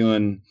and you're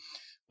doing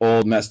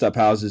old messed up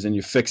houses and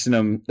you're fixing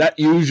them, that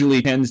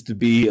usually tends to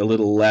be a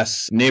little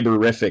less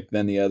neighborific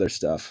than the other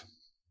stuff.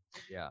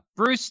 Yeah.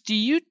 Bruce, do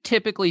you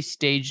typically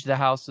stage the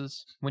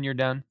houses when you're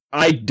done?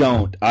 I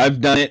don't.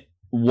 I've done it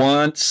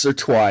once or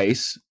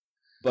twice,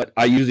 but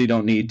I usually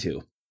don't need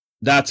to.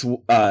 That's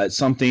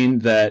something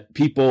that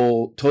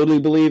people totally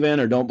believe in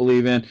or don't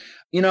believe in.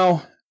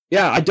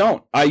 Yeah, I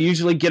don't. I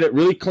usually get it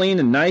really clean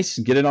and nice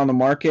and get it on the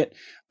market.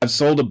 I've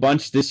sold a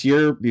bunch this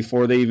year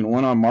before they even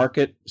went on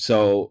market,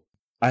 so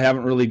I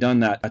haven't really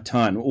done that a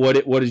ton.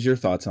 What is your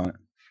thoughts on it?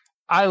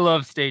 I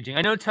love staging.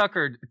 I know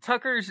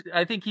Tucker's,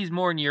 I think he's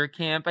more in your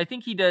camp. I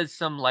think he does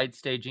some light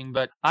staging,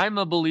 but I'm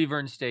a believer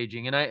in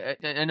staging. And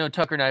I know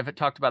Tucker and I have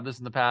talked about this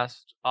in the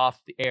past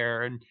off the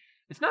air. And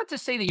it's not to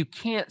say that you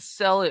can't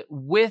sell it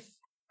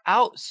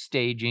without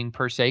staging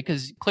per se,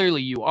 because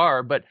clearly you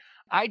are, but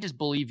I just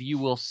believe you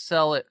will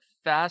sell it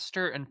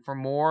faster and for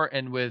more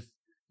and with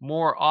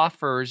more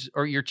offers,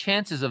 or your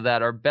chances of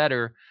that are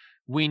better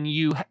when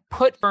you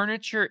put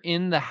furniture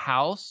in the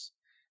house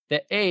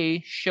that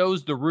A,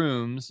 shows the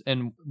rooms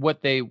and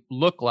what they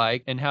look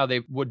like and how they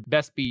would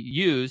best be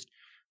used.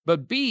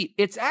 But B,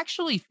 it's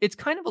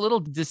kind of a little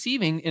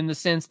deceiving in the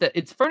sense that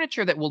it's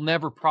furniture that will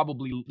never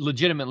probably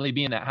legitimately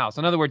be in that house.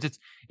 In other words,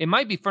 it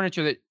might be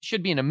furniture that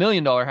should be in $1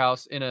 million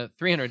house in a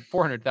 $300,000,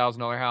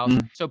 $400,000 house.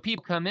 So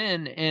people come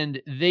in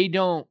and they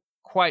don't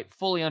quite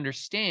fully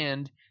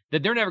understand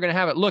that they're never going to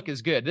have it look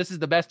as good. This is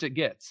the best it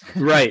gets.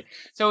 Right.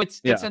 So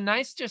it's a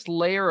nice just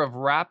layer of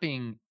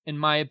wrapping, in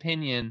my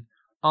opinion,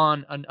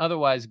 on an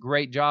otherwise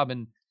great job.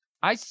 And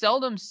I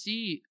seldom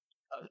see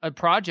a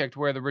project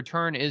where the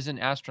return isn't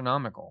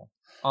astronomical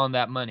on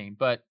that money.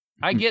 But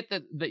I get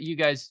that you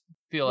guys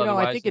feel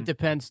otherwise. I think it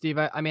depends, Steve.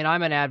 I mean,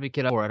 I'm an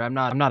advocate for it. I'm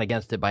not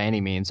against it by any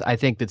means. I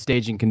think that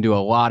staging can do a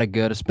lot of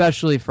good,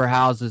 especially for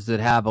houses that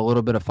have a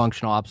little bit of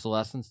functional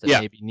obsolescence that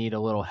maybe need a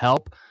little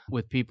help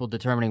with people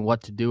determining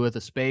what to do with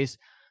a space.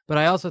 But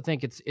I also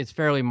think it's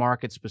fairly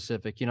market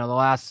specific. The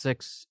last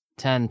 6,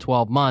 10,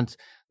 12 months,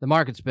 the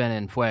market's been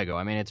in fuego.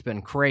 I mean, it's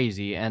been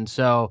crazy. And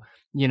so,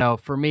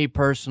 for me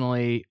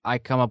personally, I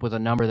come up with a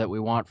number that we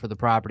want for the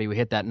property. We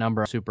hit that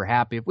number. I'm super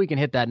happy. If we can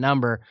hit that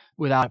number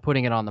without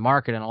putting it on the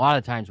market, and a lot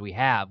of times we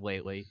have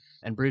lately,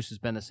 and Bruce has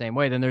been the same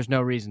way, then there's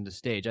no reason to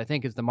stage. I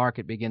think as the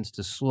market begins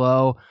to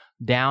slow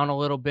down a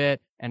little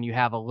bit and you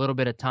have a little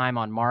bit of time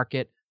on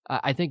market,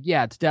 I think,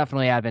 it's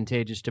definitely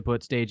advantageous to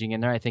put staging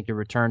in there. I think your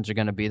returns are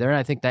going to be there, and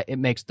I think that it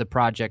makes the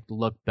project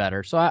look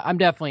better. So I'm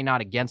definitely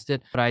not against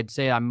it, but I'd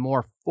say I'm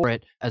more for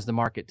it as the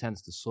market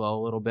tends to slow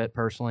a little bit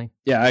personally.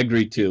 Yeah, I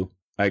agree too.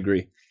 I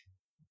agree.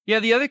 Yeah,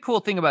 the other cool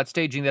thing about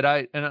staging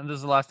and this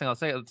is the last thing I'll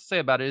say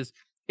about it, is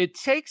it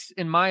takes,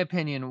 in my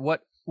opinion,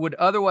 what would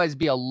otherwise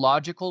be a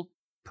logical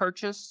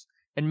purchase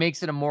and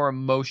makes it a more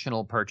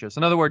emotional purchase.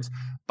 In other words,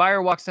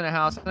 buyer walks in a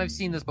house, and I've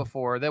seen this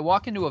before. They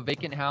walk into a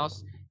vacant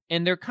house,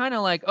 and they're kind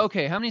of like,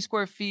 okay, how many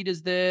square feet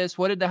is this?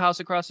 What did the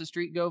house across the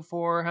street go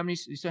for? How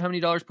many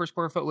dollars per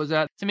square foot was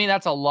that? To me,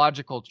 that's a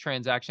logical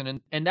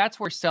transaction. And that's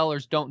where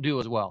sellers don't do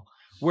as well.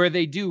 Where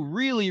they do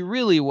really,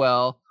 really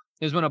well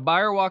is when a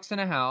buyer walks in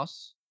a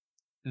house,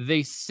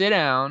 they sit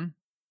down.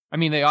 I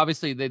mean,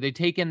 they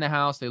take in the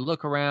house, they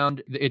look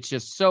around. It's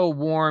just so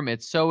warm.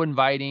 It's so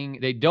inviting.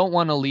 They don't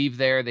want to leave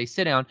there. They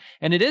sit down.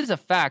 And it is a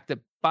fact that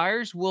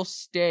buyers will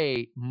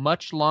stay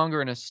much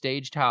longer in a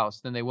staged house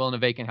than they will in a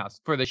vacant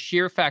house, for the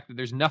sheer fact that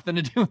there's nothing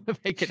to do in a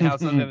vacant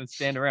house other than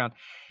stand around.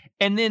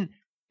 And then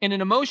in an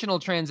emotional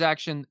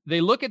transaction,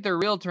 they look at their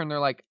realtor and they're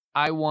like,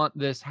 I want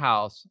this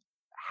house.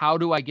 How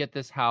do I get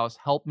this house?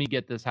 Help me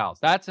get this house.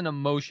 That's an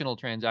emotional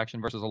transaction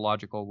versus a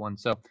logical one.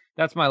 So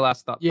that's my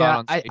last thought.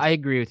 Yeah, I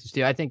agree with you,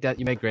 Steve. I think that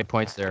you make great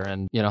points there,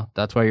 and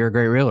that's why you're a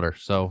great realtor.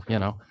 So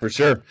for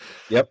sure.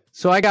 Yep.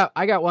 So I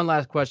got one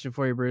last question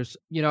for you, Bruce.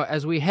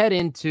 As we head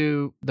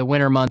into the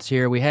winter months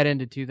here, we head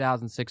into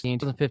 2016.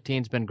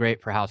 2015 has been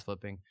great for house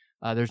flipping.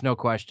 There's no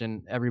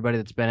question. Everybody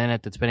that's been in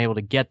it, that's been able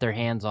to get their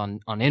hands on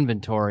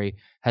inventory,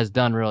 has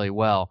done really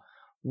well.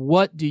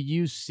 What do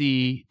you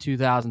see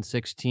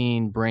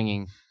 2016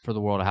 bringing for the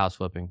world of house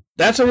flipping?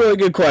 That's a really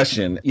good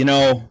question.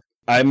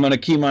 I'm going to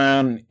keep my eye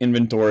on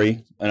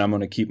inventory, and I'm going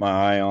to keep my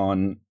eye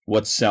on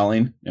what's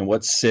selling and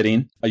what's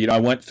sitting. I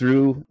went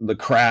through the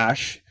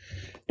crash,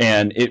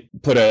 and it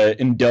put an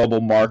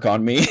indelible mark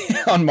on me,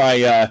 on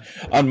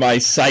my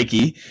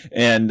psyche.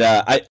 And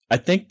I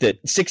think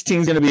that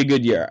 16 is going to be a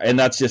good year, and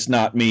that's just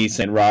not me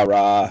saying rah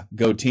rah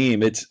go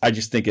team. I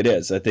just think it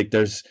is. I think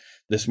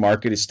this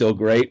market is still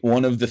great.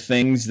 One of the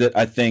things that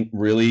I think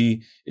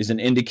really is an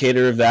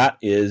indicator of that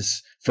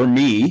is, for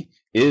me,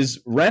 is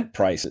rent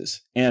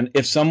prices. And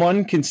if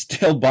someone can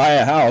still buy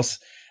a house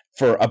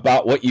for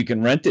about what you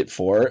can rent it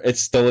for, it's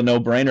still a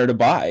no-brainer to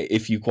buy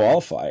if you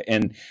qualify.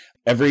 And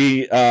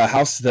every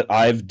house that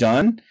I've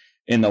done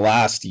in the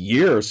last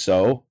year or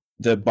so,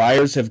 the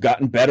buyers have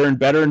gotten better and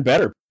better and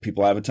better.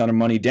 People have a ton of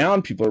money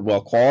down. People are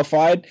well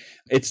qualified.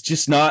 It's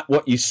just not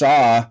what you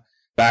saw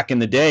back in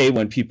the day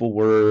when people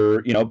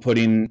were,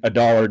 putting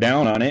 $1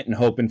 down on it and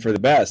hoping for the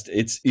best.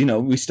 It's,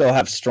 we still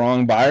have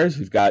strong buyers.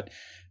 We've got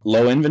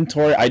low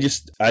inventory.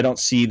 I don't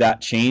see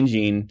that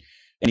changing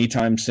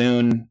anytime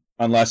soon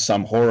unless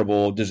some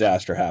horrible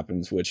disaster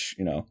happens, which.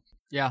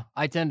 Yeah,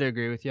 I tend to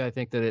agree with you. I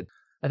think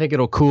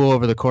it'll cool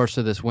over the course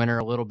of this winter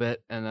a little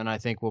bit, and then I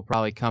think we'll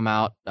probably come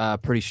out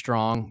pretty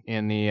strong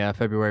in the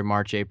February,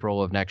 March,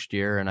 April of next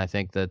year. And I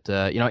think that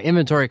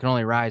inventory can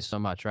only rise so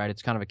much, right?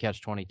 It's kind of a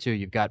catch-22.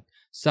 You've got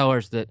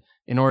sellers that,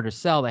 in order to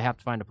sell, they have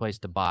to find a place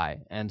to buy,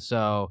 and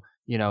so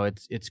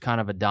it's kind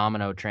of a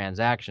domino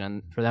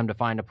transaction for them to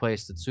find a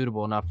place that's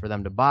suitable enough for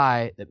them to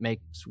buy, that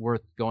makes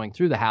worth going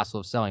through the hassle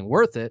of selling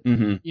worth it.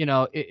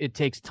 Mm-hmm. It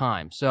takes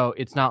time, so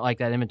it's not like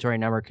that inventory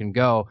number can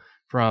go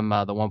from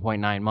the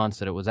 1.9 months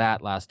that it was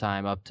at last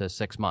time up to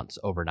 6 months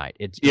overnight.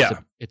 It's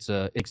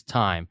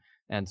time.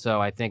 And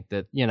so I think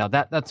that,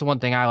 that's the one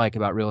thing I like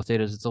about real estate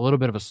is it's a little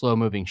bit of a slow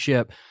moving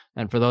ship.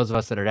 And for those of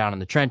us that are down in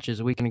the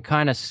trenches, we can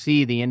kind of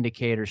see the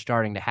indicators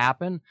starting to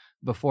happen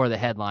before the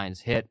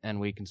headlines hit, and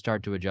we can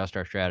start to adjust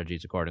our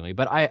strategies accordingly.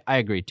 But I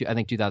agree. I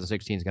think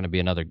 2016 is going to be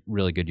another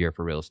really good year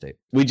for real estate.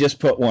 We just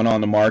put one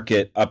on the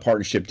market, a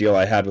partnership deal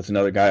I had with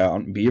another guy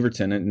out in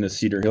Beaverton in the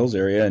Cedar Hills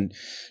area. And,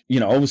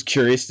 I was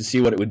curious to see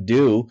what it would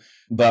do.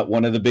 But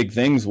one of the big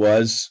things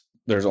was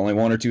there's only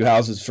 1 or 2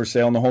 houses for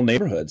sale in the whole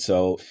neighborhood.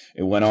 So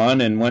it went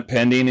on and went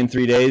pending in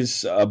 3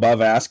 days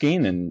above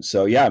asking. And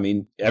so, yeah, I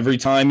mean, every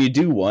time you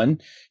do one,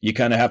 you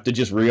kind of have to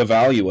just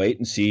reevaluate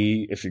and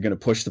see if you're going to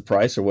push the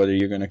price or whether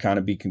you're going to kind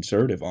of be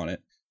conservative on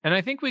it. And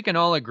I think we can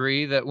all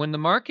agree that when the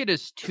market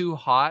is too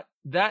hot,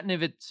 that in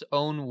of its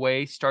own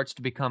way starts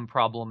to become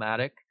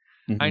problematic.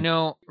 Mm-hmm. I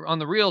know on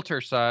the realtor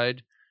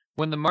side,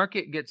 when the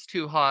market gets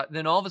too hot,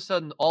 then all of a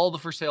sudden, all the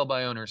for sale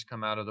by owners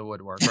come out of the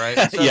woodwork, right?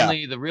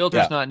 Suddenly, the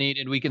realtor's not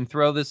needed. We can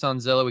throw this on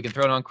Zillow. We can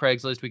throw it on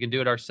Craigslist. We can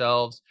do it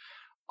ourselves.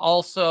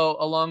 Also,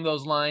 along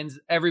those lines,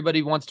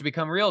 everybody wants to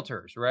become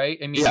realtors, right?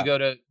 I mean, you go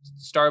to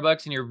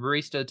Starbucks and your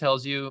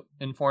barista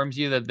informs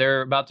you that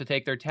they're about to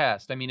take their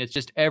test. I mean, it's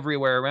just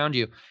everywhere around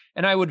you.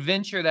 And I would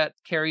venture that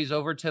carries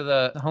over to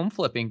the home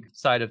flipping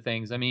side of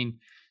things. I mean,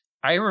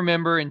 I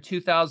remember in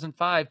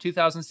 2005,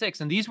 2006,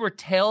 and these were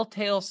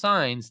telltale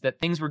signs that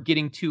things were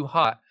getting too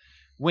hot.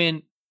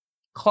 When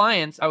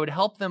clients, I would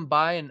help them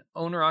buy an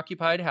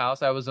owner-occupied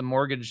house. I was a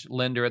mortgage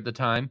lender at the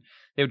time.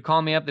 They would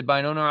call me up. They'd buy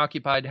an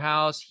owner-occupied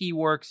house. He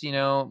works,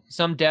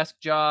 some desk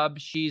job.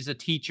 She's a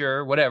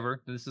teacher,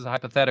 whatever. This is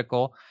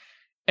hypothetical.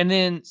 And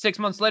then 6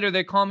 months later,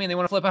 they call me and they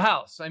want to flip a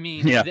house. I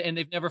mean, and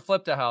they've never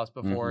flipped a house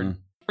before. Mm-hmm.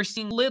 We're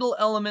seeing little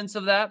elements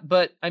of that,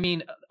 but I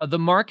mean, the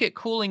market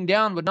cooling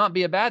down would not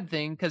be a bad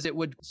thing because it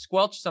would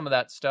squelch some of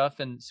that stuff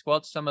and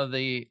squelch some of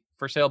the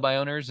for sale by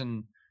owners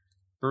and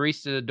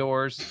barista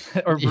doors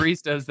or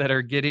baristas that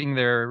are getting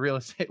their real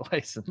estate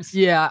license.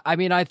 Yeah, I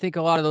mean, I think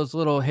a lot of those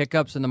little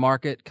hiccups in the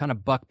market kind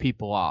of buck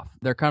people off.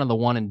 They're kind of the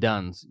one and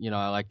dones,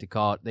 I like to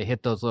call it. They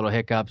hit those little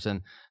hiccups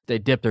and they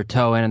dip their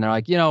toe in and they're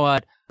like, you know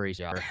what?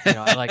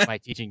 I like my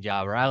teaching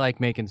job, or I like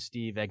making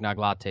Steve eggnog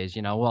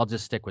lattes, well, I'll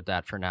just stick with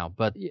that for now.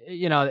 But,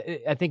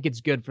 I think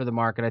it's good for the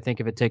market. I think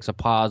if it takes a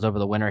pause over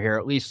the winter here,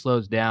 at least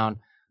slows down.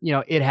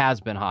 It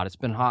has been hot. It's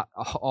been hot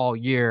all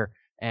year.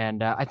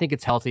 And I think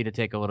it's healthy to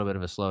take a little bit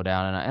of a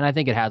slowdown. And I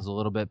think it has a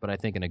little bit, but I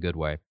think in a good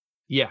way.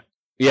 Yeah.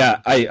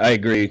 Yeah, I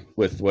agree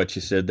with what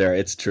you said there.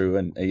 It's true.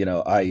 And,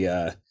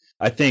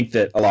 I think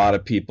that a lot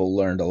of people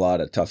learned a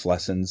lot of tough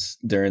lessons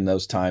during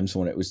those times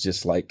when it was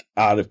just like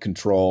out of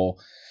control.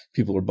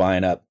 People were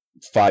buying up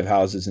 5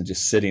 houses and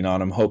just sitting on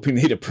them, hoping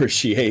they'd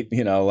appreciate,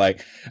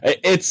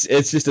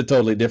 it's just a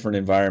totally different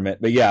environment.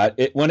 But yeah,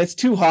 when it's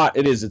too hot,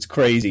 it's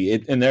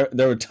crazy. And there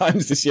were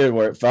times this year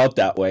where it felt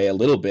that way a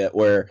little bit,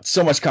 where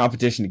so much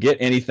competition to get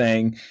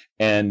anything.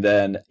 And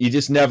then you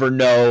just never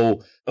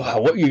know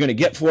what you're going to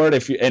get for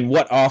it and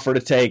what offer to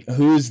take.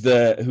 Who's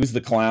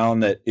the clown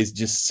that is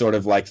just sort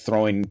of like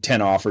throwing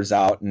 10 offers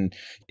out? And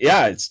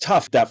yeah, it's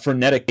tough. That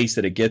frenetic pace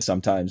that it gets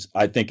sometimes,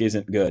 I think,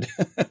 isn't good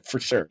for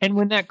sure. And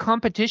when that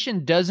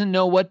competition doesn't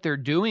know what they're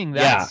doing,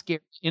 that's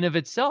scary in of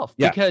itself.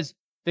 Yeah. Because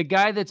the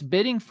guy that's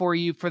bidding for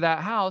you for that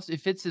house,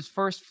 if it's his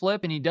first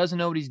flip and he doesn't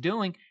know what he's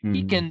doing,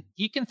 he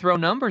can throw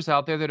numbers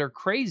out there that are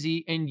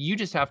crazy and you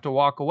just have to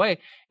walk away.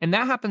 And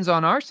that happens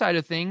on our side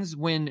of things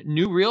when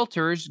new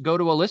realtors go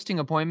to a listing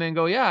appointment and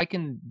go, yeah, I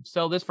can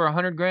sell this for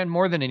 $100,000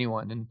 more than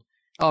anyone. And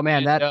Oh man,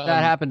 And, that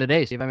happened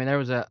today, Steve. I mean, there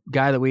was a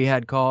guy that we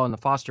had call in the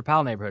Foster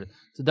Powell neighborhood.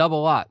 It's a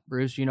double lot.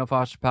 Bruce, you know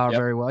Foster Powell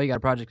very well. You got a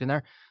project in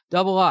there.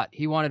 Double lot.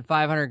 He wanted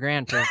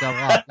 $500,000 for his double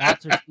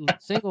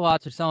lot. Single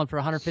lots are selling for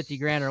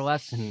 $150,000 or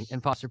less in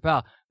Foster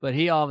Powell, but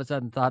he all of a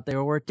sudden thought they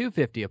were worth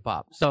 $250 a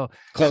pop. So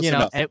Close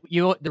enough.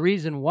 The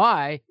reason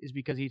why is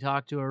because he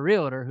talked to a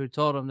realtor who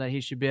told him that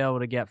he should be able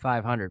to get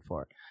 $500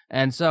 for it.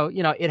 And so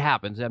it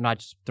happens. I'm not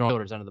just throwing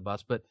realtors under the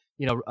bus, but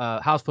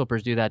house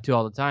flippers do that too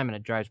all the time, and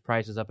it drives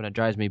prices up, and it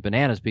drives me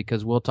bananas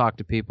because we'll talk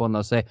to people and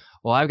they'll say,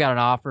 well, I've got an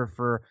offer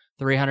for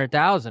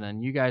 $300,000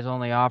 and you guys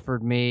only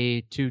offered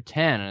me $210,000.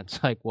 And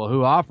it's like, well,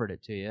 who offered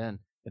it to you? And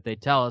if they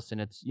tell us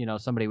and it's,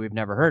 somebody we've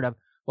never heard of,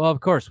 well,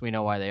 of course we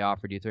know why they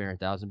offered you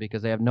 $300,000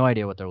 because they have no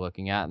idea what they're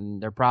looking at,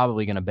 and they're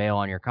probably going to bail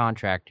on your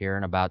contract here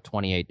in about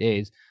 28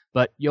 days.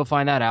 But you'll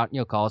find that out and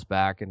you'll call us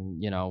back and,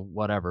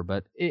 whatever.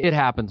 But it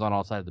happens on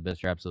all sides of the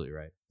business. You're absolutely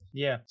right.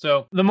 Yeah.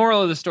 So the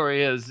moral of the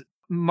story is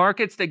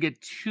markets that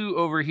get too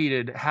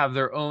overheated have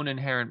their own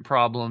inherent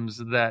problems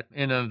that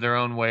in of their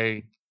own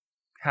way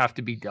have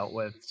to be dealt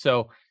with.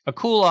 So a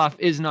cool off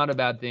is not a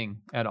bad thing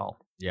at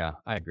all. Yeah,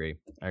 I agree.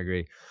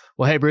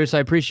 Well, hey, Bruce, I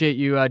appreciate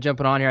you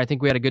jumping on here. I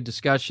think we had a good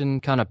discussion,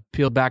 kind of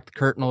peeled back the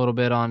curtain a little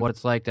bit on what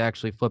it's like to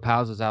actually flip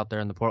houses out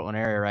there in the Portland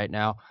area right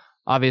now.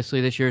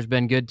 Obviously, this year's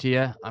been good to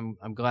you.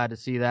 I'm glad to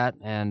see that,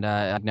 and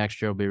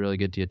next year will be really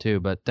good to you too.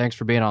 But thanks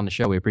for being on the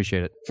show. We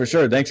appreciate it. For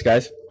sure. Thanks,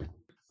 guys.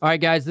 All right,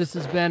 guys, this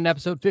has been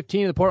episode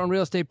 15 of the Portland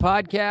Real Estate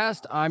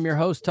Podcast. I'm your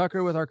host,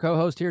 Tucker, with our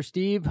co-host here,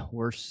 Steve.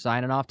 We're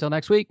signing off till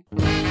next week.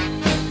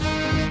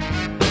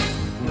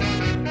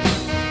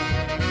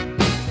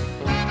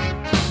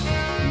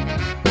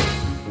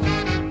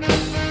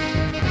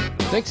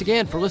 Thanks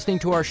again for listening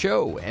to our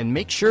show, and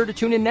make sure to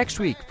tune in next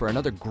week for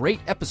another great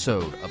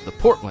episode of the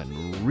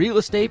Portland Real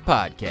Estate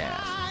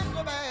Podcast.